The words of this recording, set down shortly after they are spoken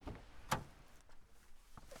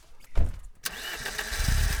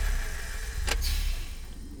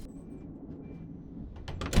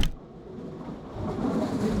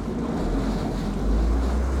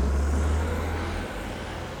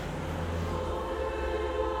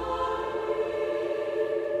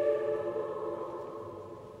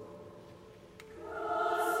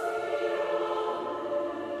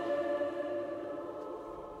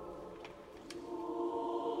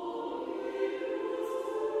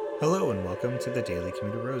Hello and welcome to the Daily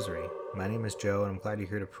Commuter Rosary. My name is Joe and I'm glad you're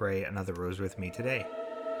here to pray another rosary with me today.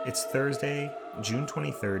 It's Thursday, June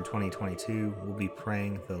 23rd, 2022. We'll be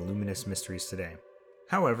praying the Luminous Mysteries today.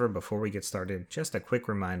 However, before we get started, just a quick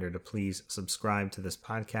reminder to please subscribe to this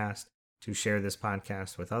podcast, to share this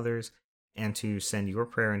podcast with others, and to send your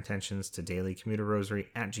prayer intentions to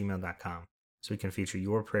dailycommuterrosary@gmail.com so we can feature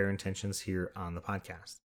your prayer intentions here on the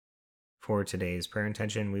podcast. For today's prayer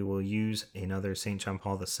intention, we will use another St. John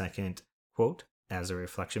Paul II quote as a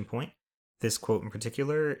reflection point. This quote in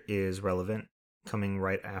particular is relevant, coming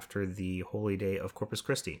right after the holy day of Corpus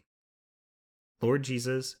Christi. Lord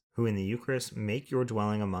Jesus, who in the Eucharist make your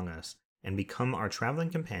dwelling among us and become our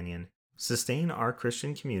traveling companion, sustain our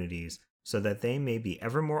Christian communities so that they may be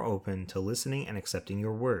ever more open to listening and accepting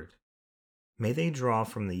your word. May they draw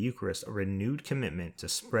from the Eucharist a renewed commitment to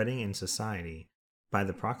spreading in society, by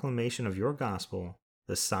the proclamation of your gospel,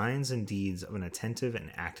 the signs and deeds of an attentive and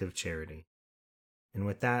active charity. And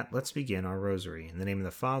with that, let's begin our rosary. In the name of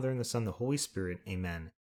the Father, and the Son, and the Holy Spirit,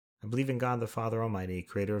 Amen. I believe in God the Father Almighty,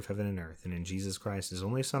 creator of heaven and earth, and in Jesus Christ, his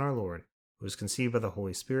only Son, our Lord, who was conceived by the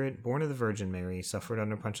Holy Spirit, born of the Virgin Mary, suffered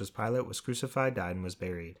under Pontius Pilate, was crucified, died, and was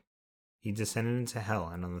buried. He descended into hell,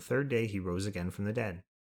 and on the third day he rose again from the dead.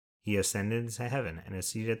 He ascended into heaven, and is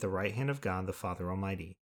seated at the right hand of God the Father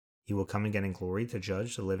Almighty. He will come again in glory to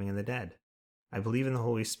judge the living and the dead. I believe in the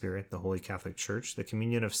Holy Spirit, the Holy Catholic Church, the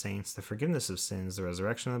communion of saints, the forgiveness of sins, the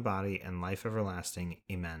resurrection of the body, and life everlasting.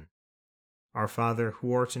 Amen. Our Father,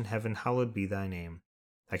 who art in heaven, hallowed be thy name.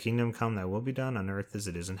 Thy kingdom come, thy will be done on earth as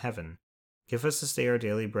it is in heaven. Give us this day our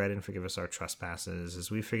daily bread, and forgive us our trespasses,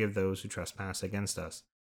 as we forgive those who trespass against us.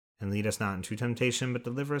 And lead us not into temptation, but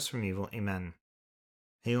deliver us from evil. Amen.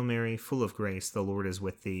 Hail Mary, full of grace, the Lord is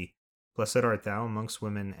with thee. Blessed art thou amongst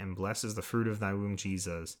women, and blessed is the fruit of thy womb,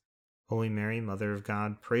 Jesus. Holy Mary, Mother of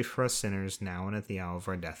God, pray for us sinners, now and at the hour of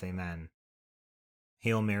our death. Amen.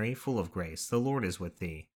 Hail Mary, full of grace, the Lord is with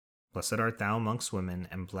thee. Blessed art thou amongst women,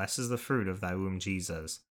 and blessed is the fruit of thy womb,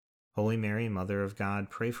 Jesus. Holy Mary, Mother of God,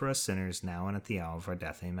 pray for us sinners, now and at the hour of our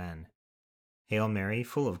death. Amen. Hail Mary,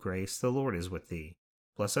 full of grace, the Lord is with thee.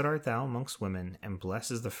 Blessed art thou amongst women, and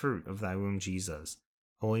blessed is the fruit of thy womb, Jesus.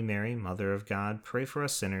 Holy Mary, Mother of God, pray for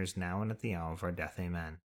us sinners, now and at the hour of our death.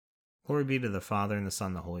 Amen. Glory be to the Father, and the Son,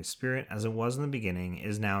 and the Holy Spirit, as it was in the beginning,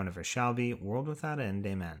 is now, and ever shall be, world without end.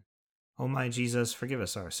 Amen. O my Jesus, forgive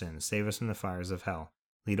us our sins, save us from the fires of hell.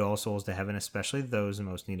 Lead all souls to heaven, especially those in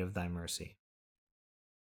most need of thy mercy.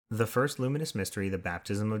 The first luminous mystery, the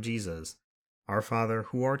baptism of Jesus. Our Father,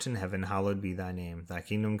 who art in heaven, hallowed be thy name. Thy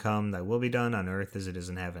kingdom come, thy will be done on earth as it is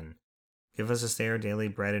in heaven. Give us this day our daily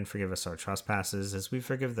bread, and forgive us our trespasses, as we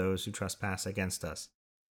forgive those who trespass against us.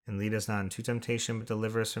 And lead us not into temptation, but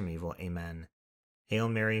deliver us from evil. Amen. Hail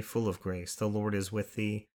Mary, full of grace, the Lord is with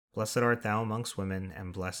thee. Blessed art thou amongst women,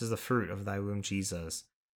 and blessed is the fruit of thy womb, Jesus.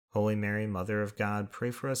 Holy Mary, Mother of God,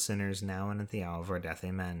 pray for us sinners, now and at the hour of our death.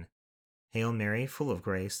 Amen. Hail Mary, full of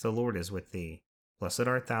grace, the Lord is with thee. Blessed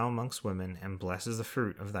art thou amongst women, and blessed is the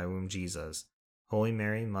fruit of thy womb, Jesus. Holy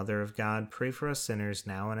Mary, Mother of God, pray for us sinners,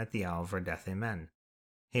 now and at the hour of our death. Amen.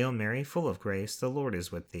 Hail Mary, full of grace, the Lord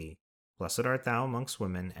is with thee. Blessed art thou amongst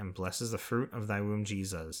women, and blessed is the fruit of thy womb,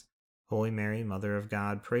 Jesus. Holy Mary, Mother of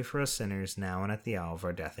God, pray for us sinners, now and at the hour of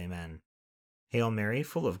our death. Amen. Hail Mary,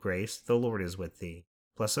 full of grace, the Lord is with thee.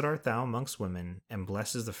 Blessed art thou amongst women, and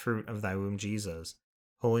blessed is the fruit of thy womb, Jesus.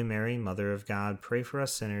 Holy Mary, Mother of God, pray for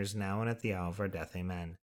us sinners, now and at the hour of our death.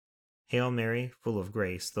 Amen. Hail Mary, full of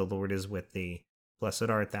grace, the Lord is with thee. Blessed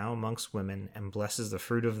art thou amongst women, and blessed is the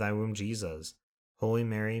fruit of thy womb, Jesus. Holy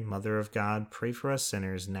Mary, Mother of God, pray for us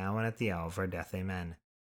sinners, now and at the hour of our death. Amen.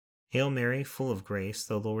 Hail Mary, full of grace,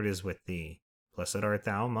 the Lord is with thee. Blessed art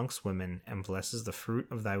thou amongst women, and blessed is the fruit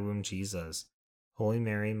of thy womb, Jesus. Holy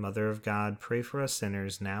Mary, Mother of God, pray for us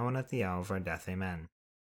sinners, now and at the hour of our death. Amen.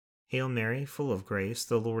 Hail Mary, full of grace,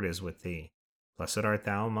 the Lord is with thee. Blessed art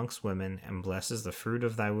thou amongst women, and blessed is the fruit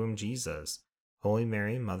of thy womb, Jesus. Holy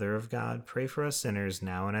Mary, Mother of God, pray for us sinners,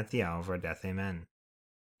 now and at the hour of our death. Amen.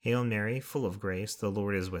 Hail Mary, full of grace, the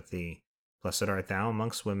Lord is with thee. Blessed art thou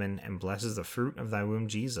amongst women, and blessed is the fruit of thy womb,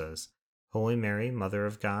 Jesus. Holy Mary, Mother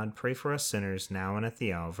of God, pray for us sinners, now and at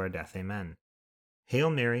the hour of our death. Amen. Hail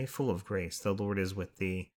Mary, full of grace, the Lord is with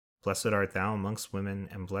thee. Blessed art thou amongst women,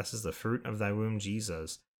 and blessed is the fruit of thy womb,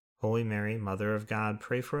 Jesus. Holy Mary, Mother of God,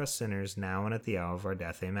 pray for us sinners, now and at the hour of our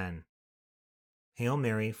death. Amen. Hail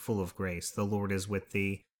Mary, full of grace, the Lord is with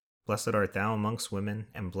thee. Blessed art thou amongst women,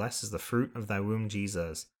 and blessed is the fruit of thy womb,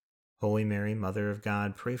 Jesus. Holy Mary, Mother of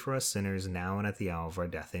God, pray for us sinners, now and at the hour of our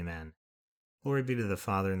death. Amen. Glory be to the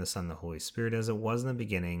Father, and the Son, and the Holy Spirit, as it was in the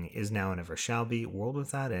beginning, is now, and ever shall be, world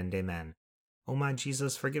without end. Amen. O my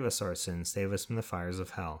Jesus, forgive us our sins, save us from the fires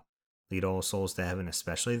of hell. Lead all souls to heaven,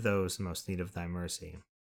 especially those in most need of thy mercy.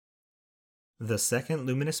 The second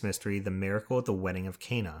luminous mystery, the miracle at the wedding of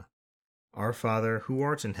Cana. Our Father, who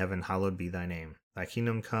art in heaven, hallowed be thy name. Thy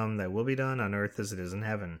kingdom come, thy will be done on earth as it is in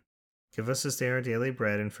heaven. Give us this day our daily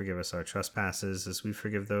bread, and forgive us our trespasses, as we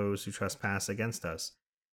forgive those who trespass against us.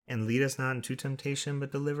 And lead us not into temptation,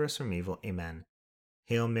 but deliver us from evil. Amen.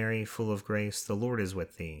 Hail Mary, full of grace, the Lord is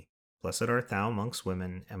with thee. Blessed art thou amongst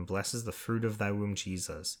women, and blessed is the fruit of thy womb,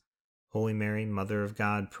 Jesus. Holy Mary, Mother of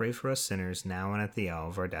God, pray for us sinners, now and at the hour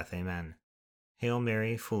of our death. Amen. Hail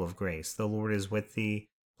Mary, full of grace, the Lord is with thee.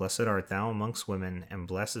 Blessed art thou amongst women, and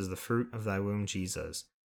blessed is the fruit of thy womb, Jesus.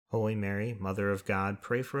 Holy Mary, Mother of God,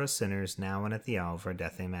 pray for us sinners, now and at the hour of our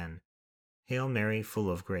death. Amen. Hail Mary, full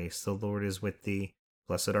of grace, the Lord is with thee.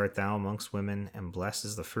 Blessed art thou amongst women, and blessed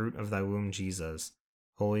is the fruit of thy womb, Jesus.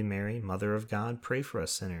 Holy Mary, Mother of God, pray for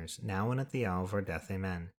us sinners, now and at the hour of our death.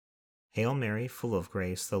 Amen. Hail Mary, full of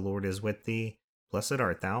grace, the Lord is with thee. Blessed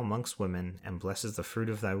art thou amongst women, and blessed is the fruit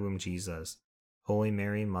of thy womb, Jesus. Holy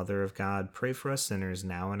Mary, Mother of God, pray for us sinners,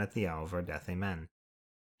 now and at the hour of our death. Amen.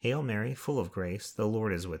 Hail Mary, full of grace, the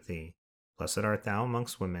Lord is with thee. Blessed art thou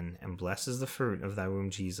amongst women, and blessed is the fruit of thy womb,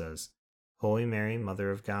 Jesus. Holy Mary,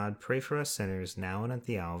 Mother of God, pray for us sinners, now and at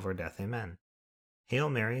the hour of our death. Amen. Hail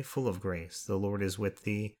Mary, full of grace, the Lord is with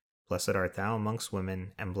thee. Blessed art thou amongst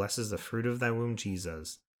women, and blessed is the fruit of thy womb,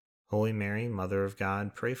 Jesus. Holy Mary, Mother of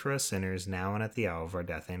God, pray for us sinners, now and at the hour of our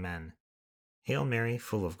death. Amen. Hail Mary,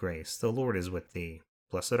 full of grace, the Lord is with thee.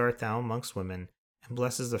 Blessed art thou amongst women, and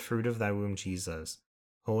blessed is the fruit of thy womb, Jesus.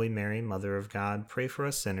 Holy Mary, Mother of God, pray for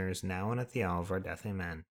us sinners, now and at the hour of our death.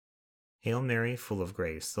 Amen. Hail Mary, full of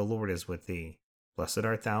grace, the Lord is with thee. Blessed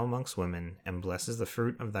art thou amongst women, and blessed is the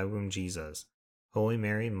fruit of thy womb, Jesus. Holy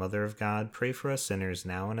Mary, Mother of God, pray for us sinners,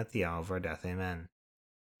 now and at the hour of our death. Amen.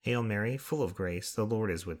 Hail Mary, full of grace, the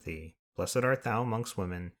Lord is with thee. Blessed art thou amongst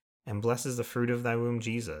women, and blessed is the fruit of thy womb,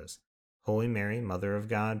 Jesus. Holy Mary, Mother of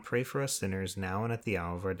God, pray for us sinners, now and at the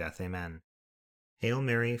hour of our death. Amen. Hail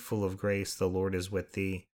Mary, full of grace, the Lord is with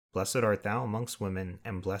thee. Blessed art thou amongst women,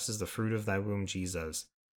 and blessed is the fruit of thy womb, Jesus.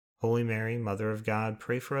 Holy Mary, Mother of God,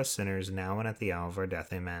 pray for us sinners, now and at the hour of our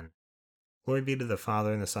death. Amen. Glory be to the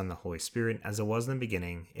Father, and the Son, and the Holy Spirit, as it was in the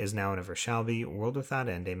beginning, is now, and ever shall be, world without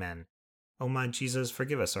end. Amen. O my Jesus,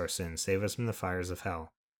 forgive us our sins, save us from the fires of hell.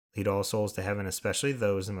 Lead all souls to heaven, especially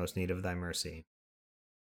those in most need of thy mercy.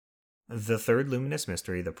 The third luminous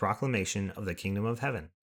mystery, the proclamation of the kingdom of heaven.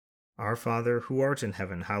 Our Father, who art in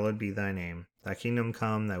heaven, hallowed be thy name. Thy kingdom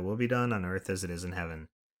come, thy will be done on earth as it is in heaven.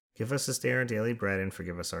 Give us this day our daily bread, and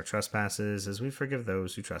forgive us our trespasses, as we forgive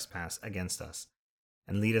those who trespass against us.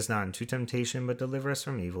 And lead us not into temptation, but deliver us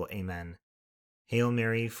from evil. Amen. Hail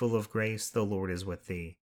Mary, full of grace, the Lord is with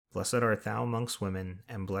thee. Blessed art thou amongst women,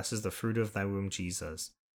 and blessed is the fruit of thy womb,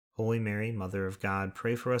 Jesus. Holy Mary, Mother of God,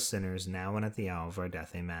 pray for us sinners, now and at the hour of our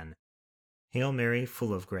death. Amen. Hail Mary,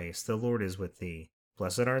 full of grace, the Lord is with thee.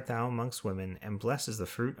 Blessed art thou amongst women, and blessed is the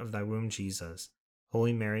fruit of thy womb, Jesus.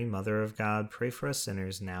 Holy Mary, Mother of God, pray for us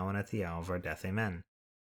sinners, now and at the hour of our death. Amen.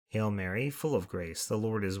 Hail Mary, full of grace, the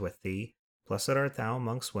Lord is with thee. Blessed art thou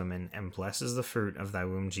amongst women, and blessed is the fruit of thy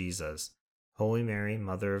womb, Jesus. Holy Mary,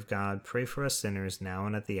 Mother of God, pray for us sinners, now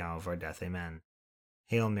and at the hour of our death. Amen.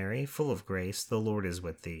 Hail Mary, full of grace, the Lord is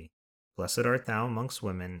with thee. Blessed art thou amongst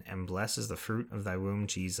women, and blessed is the fruit of thy womb,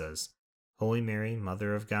 Jesus. Holy Mary,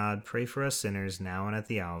 Mother of God, pray for us sinners, now and at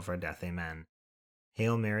the hour of our death. Amen.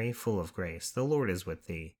 Hail Mary, full of grace, the Lord is with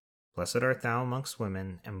thee. Blessed art thou amongst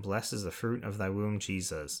women, and blessed is the fruit of thy womb,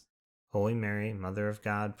 Jesus. Holy Mary, Mother of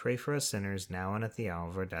God, pray for us sinners, now and at the hour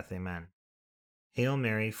of our death. Amen. Hail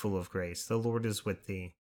Mary, full of grace, the Lord is with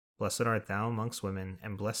thee. Blessed art thou amongst women,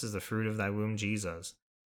 and blessed is the fruit of thy womb, Jesus.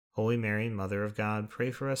 Holy Mary, Mother of God,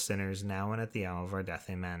 pray for us sinners, now and at the hour of our death.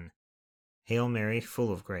 Amen. Hail Mary,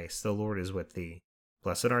 full of grace, the Lord is with thee.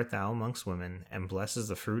 Blessed art thou amongst women, and blessed is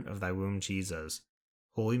the fruit of thy womb, Jesus.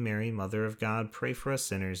 Holy Mary, Mother of God, pray for us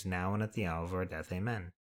sinners, now and at the hour of our death.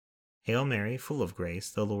 Amen. Hail Mary, full of grace,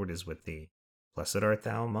 the Lord is with thee. Blessed art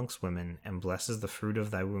thou amongst women, and blessed is the fruit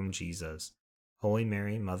of thy womb, Jesus. Holy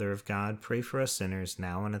Mary, Mother of God, pray for us sinners,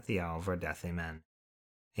 now and at the hour of our death. Amen.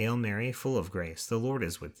 Hail Mary, full of grace, the Lord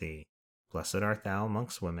is with thee. Blessed art thou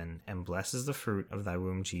amongst women, and blessed is the fruit of thy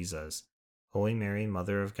womb, Jesus. Holy Mary,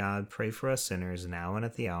 Mother of God, pray for us sinners, now and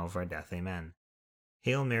at the hour of our death. Amen.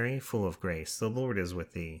 Hail Mary, full of grace, the Lord is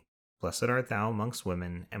with thee. Blessed art thou amongst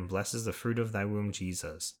women, and blessed is the fruit of thy womb,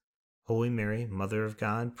 Jesus. Holy Mary, Mother of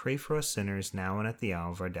God, pray for us sinners, now and at the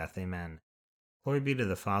hour of our death. Amen. Glory be to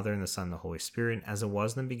the Father, and the Son, and the Holy Spirit, as it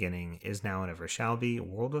was in the beginning, is now, and ever shall be,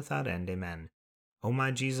 world without end. Amen. O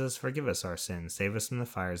my Jesus, forgive us our sins, save us from the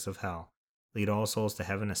fires of hell. Lead all souls to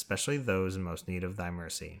heaven, especially those in most need of thy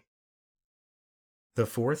mercy. The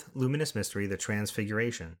fourth luminous mystery, the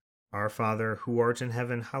Transfiguration. Our Father, who art in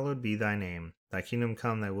heaven, hallowed be thy name. Thy kingdom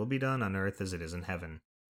come, thy will be done on earth as it is in heaven.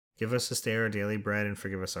 Give us this day our daily bread, and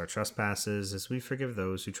forgive us our trespasses, as we forgive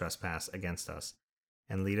those who trespass against us.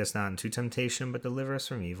 And lead us not into temptation, but deliver us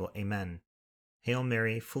from evil. Amen. Hail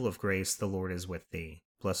Mary, full of grace, the Lord is with thee.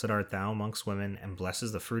 Blessed art thou amongst women, and blessed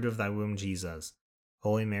is the fruit of thy womb, Jesus.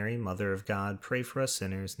 Holy Mary, Mother of God, pray for us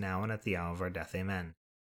sinners, now and at the hour of our death. Amen.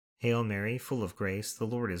 Hail Mary, full of grace, the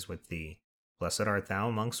Lord is with thee. Blessed art thou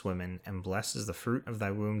amongst women, and blessed is the fruit of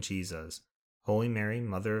thy womb, Jesus. Holy Mary,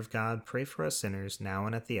 Mother of God, pray for us sinners, now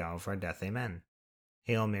and at the hour of our death. Amen.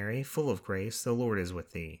 Hail Mary, full of grace, the Lord is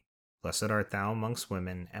with thee. Blessed art thou amongst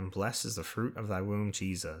women, and blessed is the fruit of thy womb,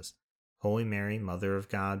 Jesus. Holy Mary, Mother of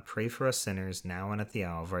God, pray for us sinners, now and at the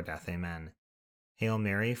hour of our death. Amen. Hail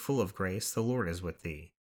Mary, full of grace, the Lord is with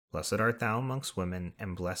thee. Blessed art thou amongst women,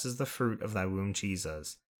 and blessed is the fruit of thy womb,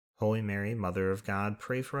 Jesus. Holy Mary, Mother of God,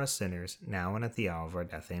 pray for us sinners, now and at the hour of our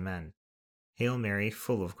death. Amen. Hail Mary,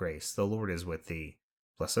 full of grace, the Lord is with thee.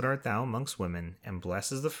 Blessed art thou amongst women, and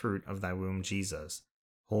blessed is the fruit of thy womb, Jesus.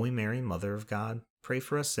 Holy Mary, Mother of God, pray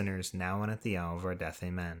for us sinners, now and at the hour of our death.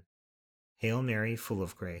 Amen. Hail Mary, full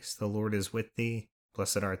of grace, the Lord is with thee.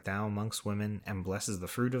 Blessed art thou amongst women, and blessed is the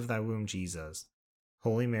fruit of thy womb, Jesus.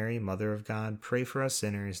 Holy Mary, Mother of God, pray for us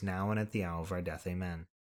sinners, now and at the hour of our death. Amen.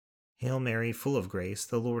 Hail Mary, full of grace,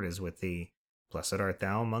 the Lord is with thee. Blessed art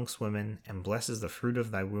thou amongst women, and blessed is the fruit of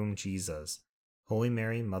thy womb, Jesus. Holy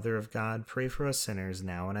Mary, Mother of God, pray for us sinners,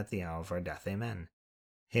 now and at the hour of our death. Amen.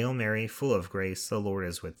 Hail Mary, full of grace, the Lord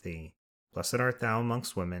is with thee. Blessed art thou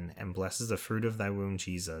amongst women, and blessed is the fruit of thy womb,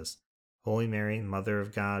 Jesus. Holy Mary, Mother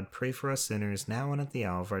of God, pray for us sinners, now and at the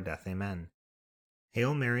hour of our death. Amen.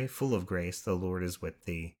 Hail Mary, full of grace, the Lord is with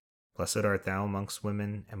thee. Blessed art thou amongst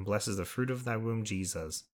women, and blessed is the fruit of thy womb,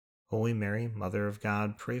 Jesus. Holy Mary, Mother of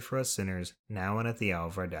God, pray for us sinners, now and at the hour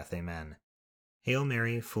of our death. Amen. Hail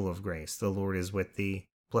Mary, full of grace, the Lord is with thee.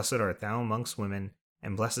 Blessed art thou amongst women,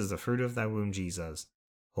 and blessed is the fruit of thy womb, Jesus.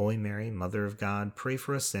 Holy Mary, Mother of God, pray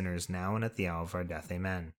for us sinners, now and at the hour of our death.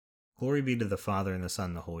 Amen. Glory be to the Father, and the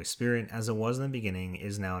Son, and the Holy Spirit, as it was in the beginning,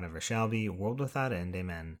 is now, and ever shall be, world without end.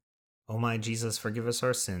 Amen. O my Jesus, forgive us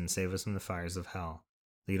our sins, save us from the fires of hell.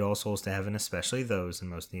 Lead all souls to heaven, especially those in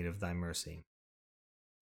most need of thy mercy.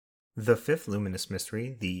 The fifth luminous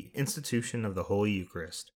mystery, the institution of the Holy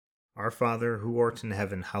Eucharist. Our Father, who art in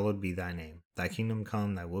heaven, hallowed be thy name. Thy kingdom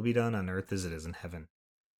come, thy will be done on earth as it is in heaven.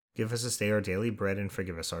 Give us this day our daily bread, and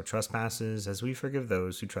forgive us our trespasses, as we forgive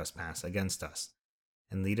those who trespass against us.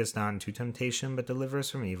 And lead us not into temptation, but deliver us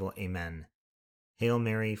from evil. Amen. Hail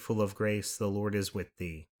Mary, full of grace, the Lord is with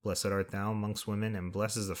thee. Blessed art thou amongst women, and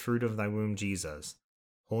blessed is the fruit of thy womb, Jesus.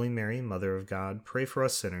 Holy Mary, Mother of God, pray for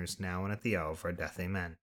us sinners, now and at the hour of our death.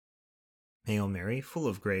 Amen. Hail Mary, full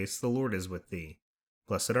of grace, the Lord is with thee.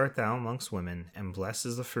 Blessed art thou amongst women, and blessed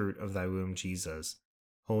is the fruit of thy womb, Jesus.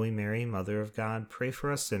 Holy Mary, Mother of God, pray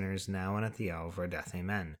for us sinners, now and at the hour of our death.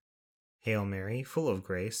 Amen. Hail Mary, full of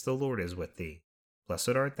grace, the Lord is with thee. Blessed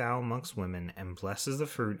art thou amongst women, and blessed is the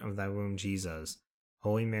fruit of thy womb, Jesus.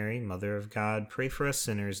 Holy Mary, Mother of God, pray for us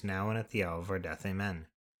sinners, now and at the hour of our death. Amen.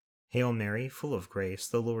 Hail Mary, full of grace,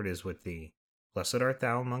 the Lord is with thee. Blessed art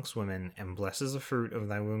thou amongst women, and blessed is the fruit of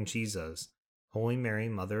thy womb, Jesus. Holy Mary,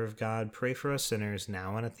 Mother of God, pray for us sinners,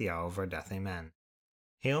 now and at the hour of our death. Amen.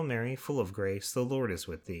 Hail Mary, full of grace, the Lord is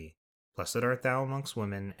with thee. Blessed art thou amongst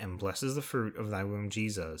women, and blessed is the fruit of thy womb,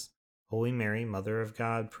 Jesus. Holy Mary, Mother of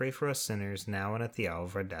God, pray for us sinners, now and at the hour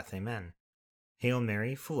of our death. Amen. Hail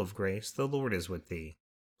Mary, full of grace, the Lord is with thee.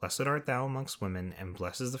 Blessed art thou amongst women, and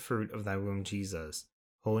blessed is the fruit of thy womb, Jesus.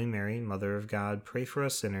 Holy Mary, Mother of God, pray for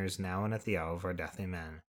us sinners, now and at the hour of our death.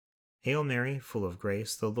 Amen. Hail Mary, full of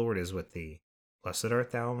grace, the Lord is with thee. Blessed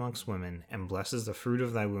art thou amongst women, and blessed is the fruit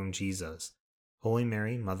of thy womb, Jesus. Holy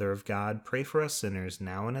Mary, Mother of God, pray for us sinners,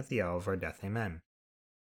 now and at the hour of our death. Amen.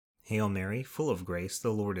 Hail Mary, full of grace, the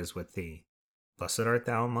Lord is with thee. Blessed art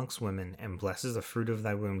thou amongst women, and blessed is the fruit of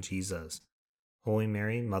thy womb, Jesus. Holy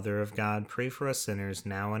Mary, Mother of God, pray for us sinners,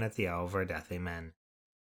 now and at the hour of our death. Amen.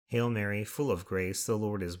 Hail Mary, full of grace, the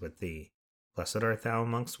Lord is with thee. Blessed art thou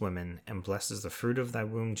amongst women, and blessed is the fruit of thy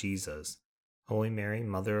womb, Jesus. Holy Mary,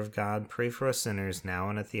 Mother of God, pray for us sinners, now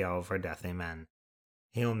and at the hour of our death. Amen.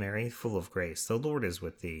 Hail Mary, full of grace, the Lord is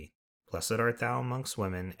with thee. Blessed art thou amongst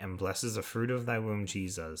women, and blessed is the fruit of thy womb,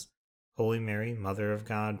 Jesus. Holy Mary, Mother of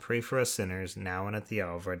God, pray for us sinners, now and at the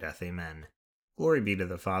hour of our death. Amen. Glory be to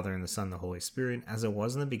the Father, and the Son, and the Holy Spirit, as it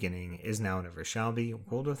was in the beginning, is now, and ever shall be,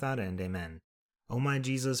 world without end. Amen. O my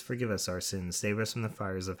Jesus, forgive us our sins, save us from the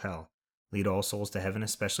fires of hell. Lead all souls to heaven,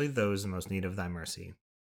 especially those in most need of thy mercy.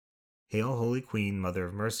 Hail, Holy Queen, Mother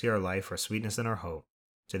of mercy, our life, our sweetness, and our hope.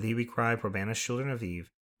 To thee we cry, poor banished children of Eve.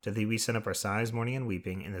 To thee we send up our sighs, mourning and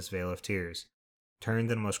weeping, in this vale of tears. Turn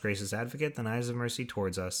then, most gracious Advocate, thine eyes of mercy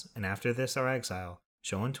towards us, and after this our exile,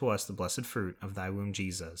 show unto us the blessed fruit of thy womb,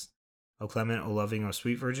 Jesus. O clement, O loving, O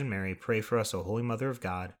sweet Virgin Mary, pray for us, O holy Mother of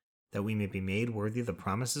God, that we may be made worthy of the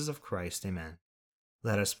promises of Christ. Amen.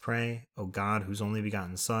 Let us pray. O God, whose only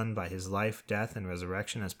begotten Son, by his life, death, and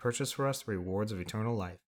resurrection has purchased for us the rewards of eternal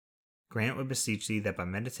life, grant, we beseech thee, that by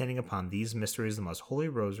meditating upon these mysteries of the most holy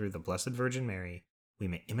rosary of the Blessed Virgin Mary, we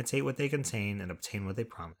may imitate what they contain and obtain what they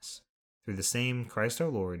promise. Through the same Christ our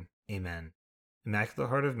Lord. Amen. Immaculate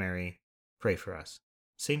Heart of Mary, pray for us.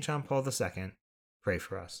 St. John Paul II, pray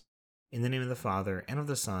for us. In the name of the Father, and of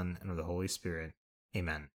the Son, and of the Holy Spirit.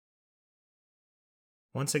 Amen.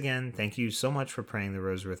 Once again, thank you so much for praying the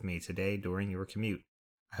rosary with me today during your commute.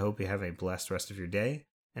 I hope you have a blessed rest of your day,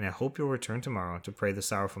 and I hope you'll return tomorrow to pray the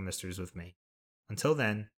sorrowful mysteries with me. Until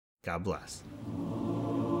then, God bless.